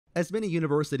As many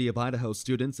University of Idaho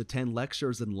students attend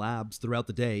lectures and labs throughout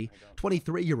the day,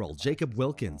 23-year-old Jacob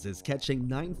Wilkins is catching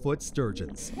 9-foot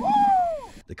sturgeons.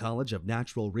 The College of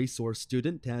Natural Resource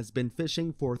student has been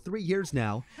fishing for 3 years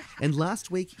now, and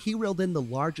last week he reeled in the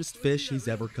largest fish he's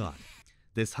ever caught.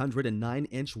 This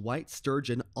 109-inch white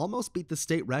sturgeon almost beat the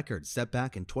state record set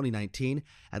back in 2019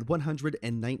 at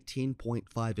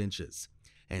 119.5 inches.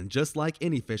 And just like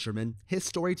any fisherman, his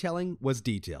storytelling was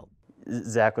detailed.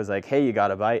 Zach was like, "Hey, you got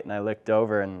a bite?" And I looked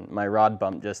over and my rod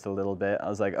bumped just a little bit. I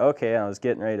was like, okay, I was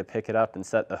getting ready to pick it up and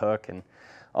set the hook, and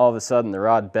all of a sudden the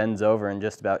rod bends over and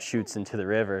just about shoots into the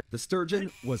river. The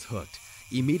sturgeon was hooked.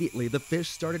 Immediately, the fish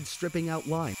started stripping out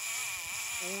line,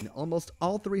 almost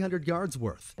all 300 yards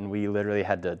worth. And we literally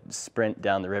had to sprint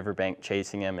down the riverbank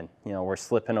chasing him, and we're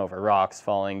slipping over rocks,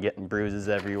 falling, getting bruises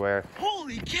everywhere.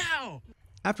 Holy cow!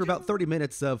 After about 30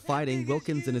 minutes of fighting,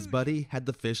 Wilkins and his buddy had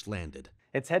the fish landed.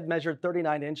 Its head measured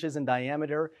 39 inches in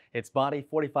diameter, its body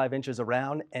 45 inches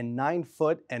around, and 9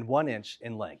 foot and 1 inch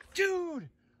in length. Dude,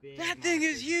 that thing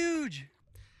is huge!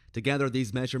 To gather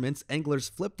these measurements, anglers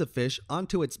flip the fish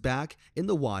onto its back in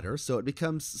the water so it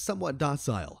becomes somewhat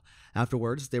docile.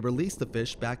 Afterwards, they release the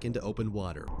fish back into open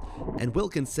water. And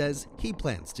Wilkins says he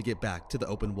plans to get back to the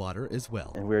open water as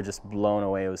well. And we were just blown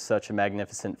away. It was such a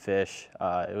magnificent fish.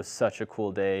 It was such a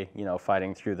cool day,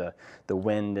 fighting through the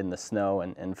wind and the snow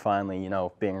and finally,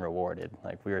 being rewarded.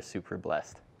 Like, we were super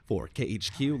blessed. For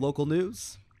KHQ Local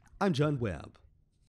News, I'm John Webb.